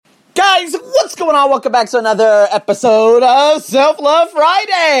Guys, what's going on? Welcome back to another episode of Self-Love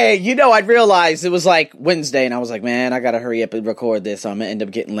Friday. You know, I realized it was like Wednesday, and I was like, man, I gotta hurry up and record this. I'm gonna end up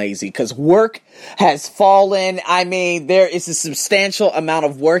getting lazy, because work has fallen. I mean, there is a substantial amount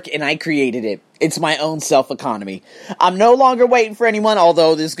of work, and I created it. It's my own self-economy. I'm no longer waiting for anyone,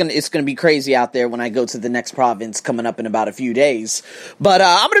 although it's gonna be crazy out there when I go to the next province coming up in about a few days. But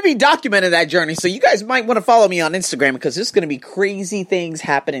I'm gonna be documenting that journey, so you guys might want to follow me on Instagram, because there's gonna be crazy things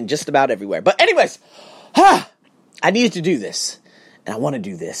happening just about everywhere. But anyways, I needed to do this, and I want to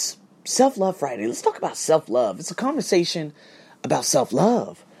do this. Self-Love Friday. Let's talk about self-love. It's a conversation about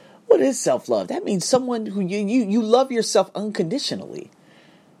self-love. What is self-love? That means someone who you love yourself unconditionally.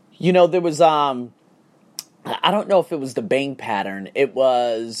 You know, there was, I don't know if it was the Bang pattern. It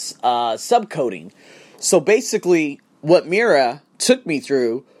was subcoding. So basically, what Mira took me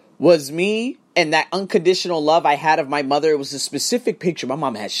through was me and that unconditional love I had of my mother. It was a specific picture. My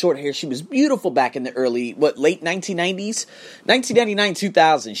mom had short hair. She was beautiful back in the late 1990s? 1999,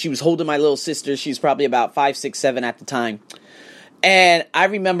 2000. She was holding my little sister. She was probably about 5, 6, 7 at the time. And I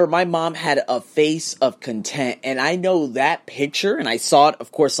remember my mom had a face of content, and I know that picture, and I saw it,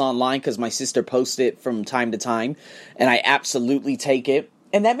 of course, online, because my sister posted it from time to time, and I absolutely take it.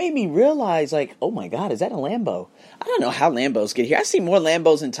 And that made me realize, like, oh my God, is that a Lambo? I don't know how Lambos get here. I see more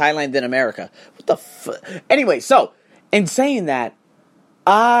Lambos in Thailand than America. What the fuck? Anyway, so, in saying that,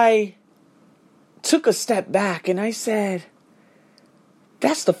 I took a step back, and I said,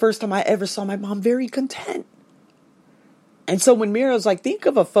 that's the first time I ever saw my mom very content. And so when Mira was like, think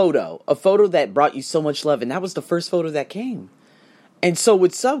of a photo that brought you so much love, and that was the first photo that came. And so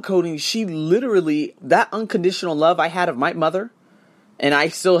with subcoding, she literally, that unconditional love I had of my mother, and I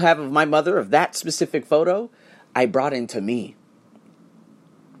still have of my mother, of that specific photo, I brought into me.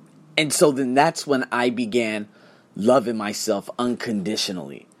 And so then that's when I began loving myself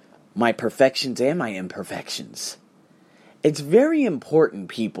unconditionally, my perfections and my imperfections. It's very important,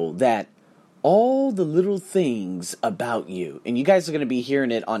 people, that all the little things about you, and you guys are going to be hearing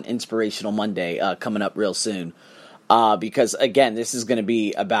it on Inspirational Monday coming up real soon, because again, this is going to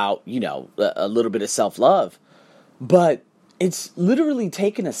be about, you know, a little bit of self-love, but it's literally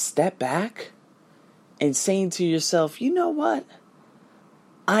taking a step back and saying to yourself, you know what,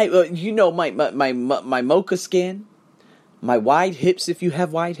 my mocha skin, my wide hips if you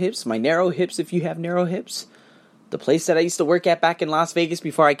have wide hips, my narrow hips if you have narrow hips. The place that I used to work at back in Las Vegas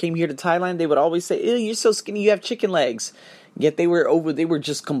before I came here to Thailand, they would always say, ew, you're so skinny, you have chicken legs. Yet they were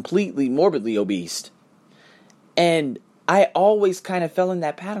just completely morbidly obese. And I always kind of fell in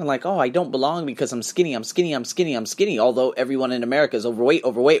that pattern, like, oh, I don't belong because I'm skinny. Although everyone in America is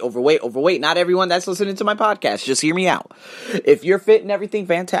overweight. Not everyone that's listening to my podcast. Just hear me out. If you're fit and everything,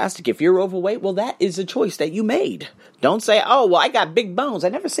 fantastic. If you're overweight, well, that is a choice that you made. Don't say, oh, well, I got big bones. I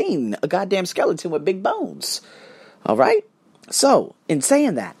never seen a goddamn skeleton with big bones. All right? So, in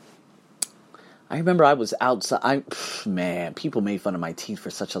saying that, I remember I was outside. People made fun of my teeth for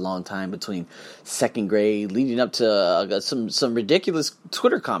such a long time between second grade, leading up to some ridiculous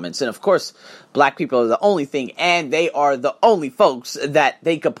Twitter comments. And, of course, black people are the only thing, and they are the only folks that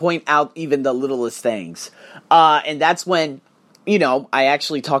they could point out even the littlest things. And that's when, you know, I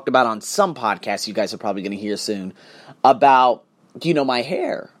actually talked about on some podcasts you guys are probably going to hear soon about, you know, my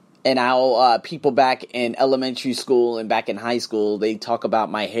hair. And how people back in elementary school and back in high school, they talk about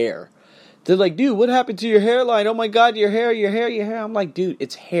my hair. They're like, dude, what happened to your hairline? Oh my God, your hair. I'm like, dude,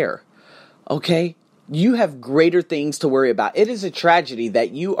 it's hair. Okay? You have greater things to worry about. It is a tragedy that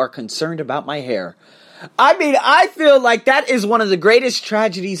you are concerned about my hair. I mean, I feel like that is one of the greatest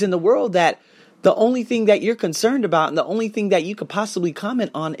tragedies in the world, that the only thing that you're concerned about and the only thing that you could possibly comment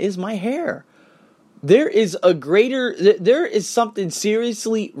on is my hair. There is something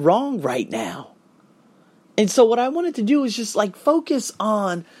seriously wrong right now. And so what I wanted to do is just like focus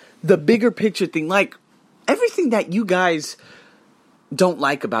on the bigger picture thing. Like everything that you guys don't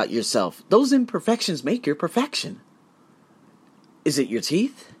like about yourself, those imperfections make your perfection. Is it your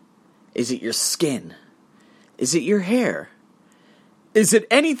teeth? Is it your skin? Is it your hair? Is it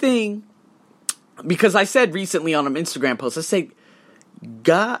anything? Because I said recently on an Instagram post, I said,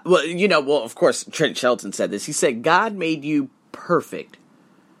 God, of course, Trent Shelton said this. He said, God made you perfect.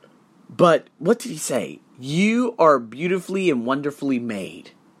 But what did he say? You are beautifully and wonderfully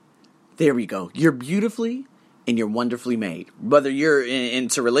made. There we go. You're beautifully and you're wonderfully made. Whether you're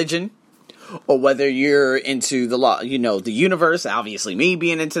into religion or whether you're into the law, the universe, obviously me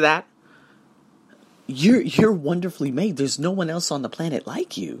being into that. You're wonderfully made. There's no one else on the planet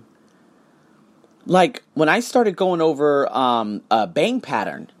like you. Like, when I started going over a Bang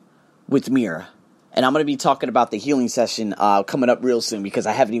pattern with Mira, And I'm going to be talking about the healing session coming up real soon because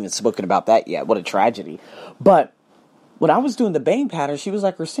I haven't even spoken about that yet. What a tragedy. But when I was doing the Bane pattern, she was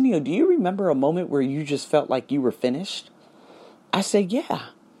like, Arsenio, do you remember a moment where you just felt like you were finished? I said, yeah.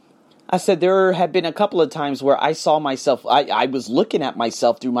 I said, there had been a couple of times where I saw myself, I was looking at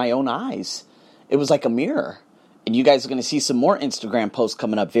myself through my own eyes. It was like a mirror. And you guys are going to see some more Instagram posts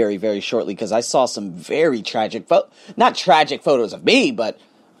coming up very, very shortly because I saw some very tragic, not tragic photos of me, but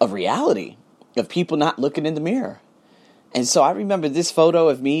of reality, of people not looking in the mirror. And so I remember this photo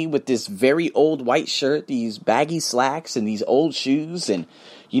of me with this very old white shirt, these baggy slacks and these old shoes. And,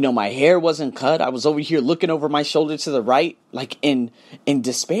 my hair wasn't cut. I was over here looking over my shoulder to the right, like in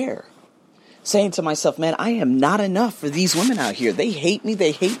despair. Saying to myself, man, I am not enough for these women out here. They hate me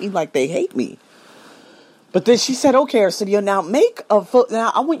like they hate me. But then she said, okay, Arsenio, now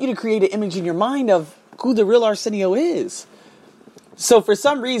now I want you to create an image in your mind of who the real Arsenio is. So for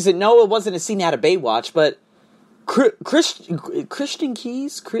some reason, no, it wasn't a scene out of Baywatch, but Christian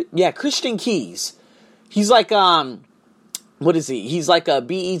Keys? Christian Keys. He's like, what is he? He's like a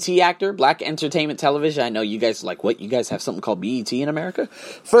BET actor, Black Entertainment Television. I know you guys are like, what? You guys have something called BET in America?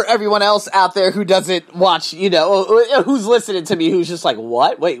 For everyone else out there who doesn't watch, who's listening to me, who's just like,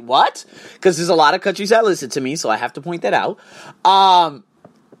 what? Wait, what? Because there's a lot of countries that listen to me, so I have to point that out.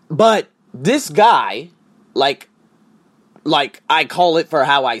 But this guy, like I call it for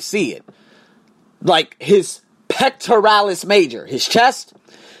how I see it, like his pectoralis major, his chest,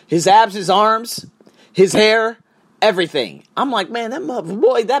 his abs, his arms, his hair, everything. I'm like, man,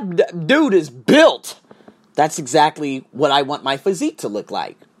 that dude is built. That's exactly what I want my physique to look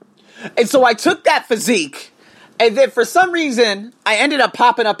like. And so I took that physique, and then for some reason, I ended up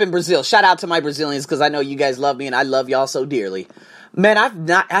popping up in Brazil. Shout out to my Brazilians, because I know you guys love me, and I love y'all so dearly. Man,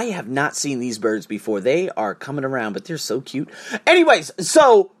 I have not seen these birds before. They are coming around, but they're so cute. Anyways,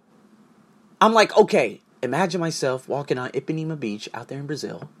 so I'm like, okay, imagine myself walking on Ipanema Beach out there in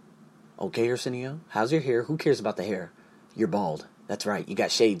Brazil. Okay, Arsenio, how's your hair? Who cares about the hair? You're bald. That's right. You got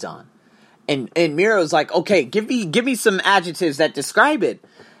shades on. And Miro's like, okay, give me some adjectives that describe it.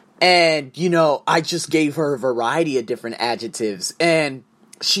 And, I just gave her a variety of different adjectives. And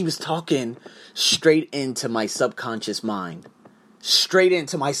she was talking straight into my subconscious mind.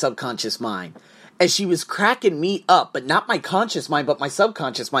 And she was cracking me up, but not my conscious mind, but my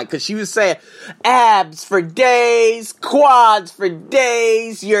subconscious mind. Because she was saying, abs for days, quads for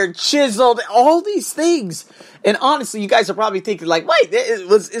days, you're chiseled, all these things. And honestly, you guys are probably thinking like, wait,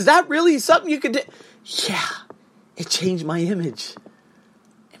 is that really something you could do? Yeah, it changed my image.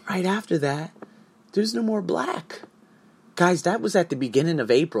 And right after that, there's no more black. Guys, that was at the beginning of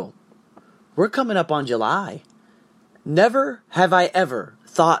April. We're coming up on July. Never have I ever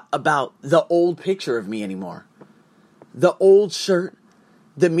thought about the old picture of me anymore. The old shirt,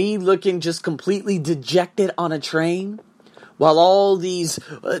 the me looking just completely dejected on a train, while all these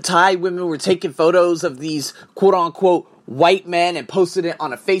Thai women were taking photos of these quote-unquote white men and posted it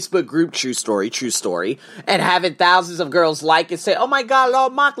on a Facebook group, true story, and having thousands of girls like it, say, oh my God,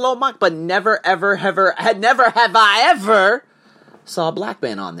 lo mak, but never have I ever saw a black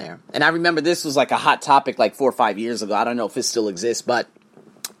man on there. And I remember this was like a hot topic like 4 or 5 years ago. I don't know if it still exists, but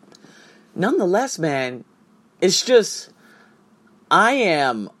nonetheless, man, it's just, I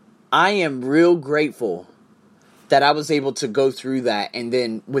am real grateful that I was able to go through that. And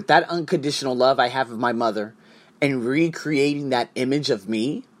then with that unconditional love I have of my mother and recreating that image of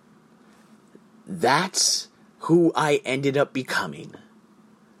me, that's who I ended up becoming.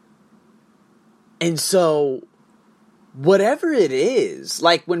 And so, whatever it is,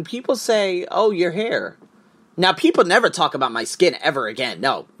 like when people say, oh, your hair. Now, people never talk about my skin ever again.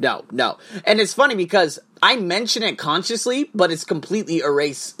 No. And it's funny because I mention it consciously, but it's completely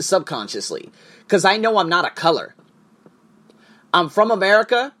erased subconsciously. Because I know I'm not a color. I'm from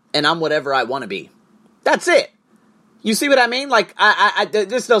America, and I'm whatever I want to be. That's it. You see what I mean? Like,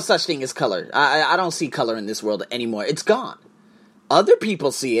 there's no such thing as color. I don't see color in this world anymore. It's gone. Other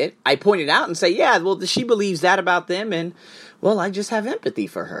people see it. I point it out and say, yeah, well, she believes that about them, and, well, I just have empathy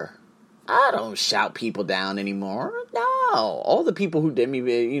for her. I don't shout people down anymore. No. All the people who did me,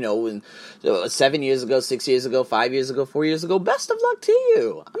 7 years ago, 6 years ago, 5 years ago, 4 years ago, best of luck to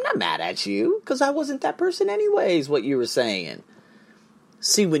you. I'm not mad at you, because I wasn't that person anyways, what you were saying.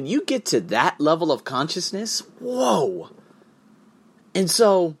 See, when you get to that level of consciousness, whoa. And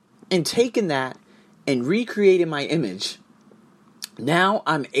so, in taking that and recreating my image, now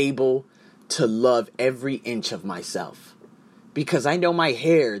I'm able to love every inch of myself. Because I know my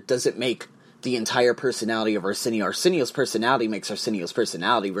hair doesn't make the entire personality of Arsenio. Arsenio's personality makes Arsenio's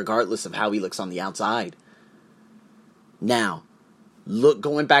personality, regardless of how he looks on the outside. Now, Look,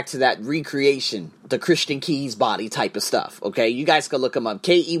 going back to that recreation, the Christian Keys body type of stuff, okay? You guys can look him up,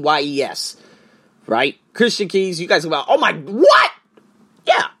 Keyes, right? Christian Keys, you guys go, oh my, what?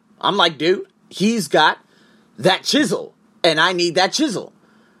 Yeah, I'm like, dude, he's got that chisel, and I need that chisel.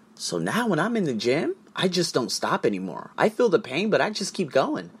 So now when I'm in the gym, I just don't stop anymore. I feel the pain, but I just keep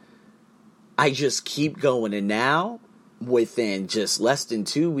going. And now, within just less than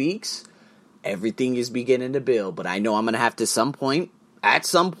 2 weeks, everything is beginning to build. But I know I'm going to have to at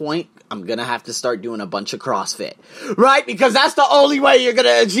some point, I'm going to have to start doing a bunch of CrossFit. Right? Because that's the only way you're going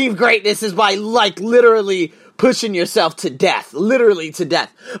to achieve greatness is by, like, literally pushing yourself to death. Literally to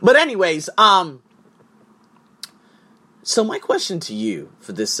death. But anyways, so my question to you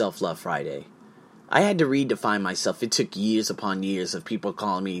for this Self-Love Friday, I had to redefine myself. It took years upon years of people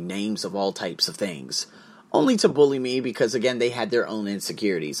calling me names of all types of things, only to bully me because, again, they had their own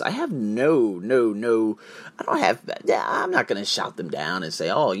insecurities. I have I'm not going to shout them down and say,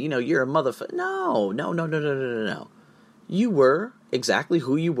 oh, you're a motherfucker. No. You were exactly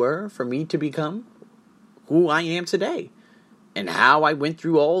who you were for me to become who I am today. And how I went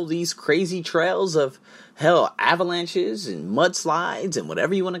through all these crazy trails of, hell, avalanches and mudslides and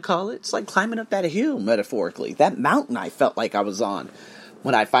whatever you want to call it. It's like climbing up that hill, metaphorically. That mountain I felt like I was on.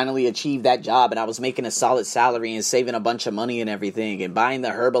 When I finally achieved that job and I was making a solid salary and saving a bunch of money and everything and buying the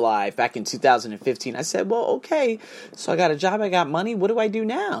Herbalife back in 2015, I said, well, okay, so I got a job, I got money, what do I do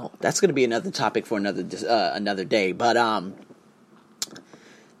now? That's going to be another topic for another day. But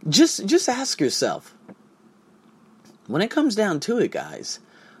just ask yourself, when it comes down to it, guys,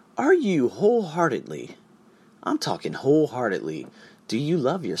 are you wholeheartedly, I'm talking wholeheartedly, do you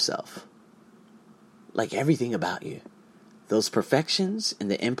love yourself? Like everything about you. Those perfections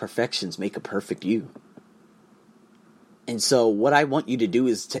and the imperfections make a perfect you. And so what I want you to do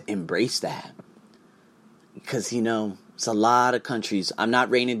is to embrace that. Because, it's a lot of countries. I'm not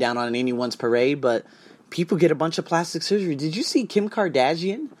raining down on anyone's parade, but people get a bunch of plastic surgery. Did you see Kim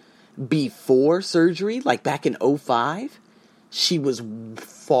Kardashian before surgery, like back in 2005? She was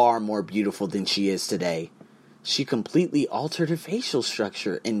far more beautiful than she is today. She completely altered her facial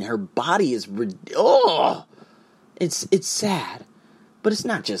structure, and her body is It's sad, but it's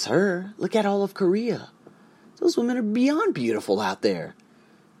not just her. Look at all of Korea. Those women are beyond beautiful out there.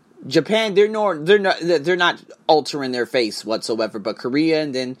 Japan, they're not altering their face whatsoever, but Korea,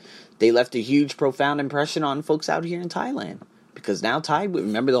 and then they left a huge, profound impression on folks out here in Thailand. Because now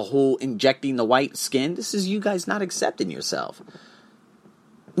remember the whole injecting the white skin? This is you guys not accepting yourself.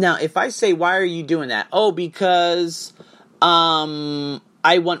 Now, if I say, why are you doing that? Oh, because, I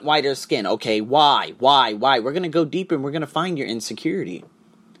want whiter skin. Okay, why? We're going to go deeper and we're going to find your insecurity.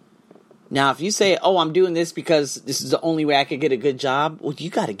 Now, if you say, oh, I'm doing this because this is the only way I could get a good job, well, you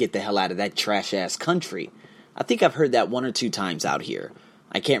got to get the hell out of that trash-ass country. I think I've heard that 1 or 2 times out here.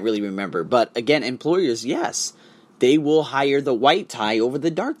 I can't really remember. But again, employers, yes, they will hire the white tie over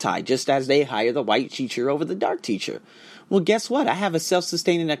the dark tie, just as they hire the white teacher over the dark teacher. Well, guess what? I have a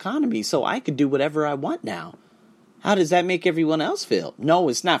self-sustaining economy, so I could do whatever I want now. How does that make everyone else feel? No,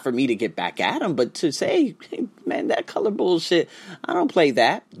 it's not for me to get back at them, but to say, hey, man, that color bullshit, I don't play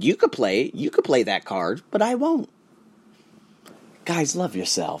that. You could play it. You could play that card, but I won't. Guys, love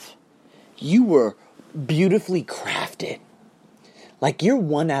yourself. You were beautifully crafted. Like you're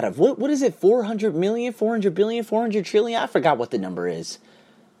one out of, what is it, 400 million, 400 billion, 400 trillion? I forgot what the number is.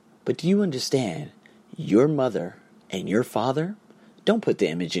 But do you understand? Your mother and your father, don't put the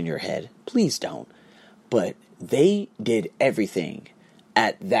image in your head. Please don't. But they did everything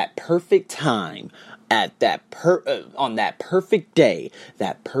at that perfect time, at that on that perfect day,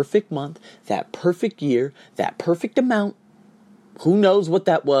 that perfect month, that perfect year, that perfect amount. Who knows what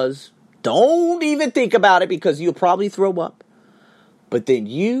that was? Don't even think about it because you'll probably throw up. But then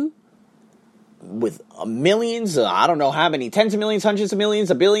you, with millions, I don't know how many, tens of millions, hundreds of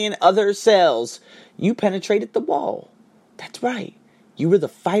millions, a billion other cells, you penetrated the wall. That's right. You were the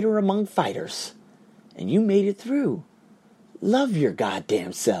fighter among fighters. And you made it through. Love your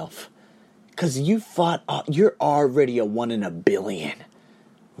goddamn self. Because you fought, you're already a 1 in a billion.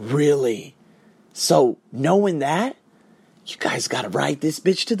 Really. So, knowing that, you guys got to ride this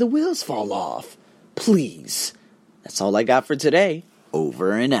bitch till the wheels fall off. Please. That's all I got for today.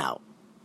 Over and out.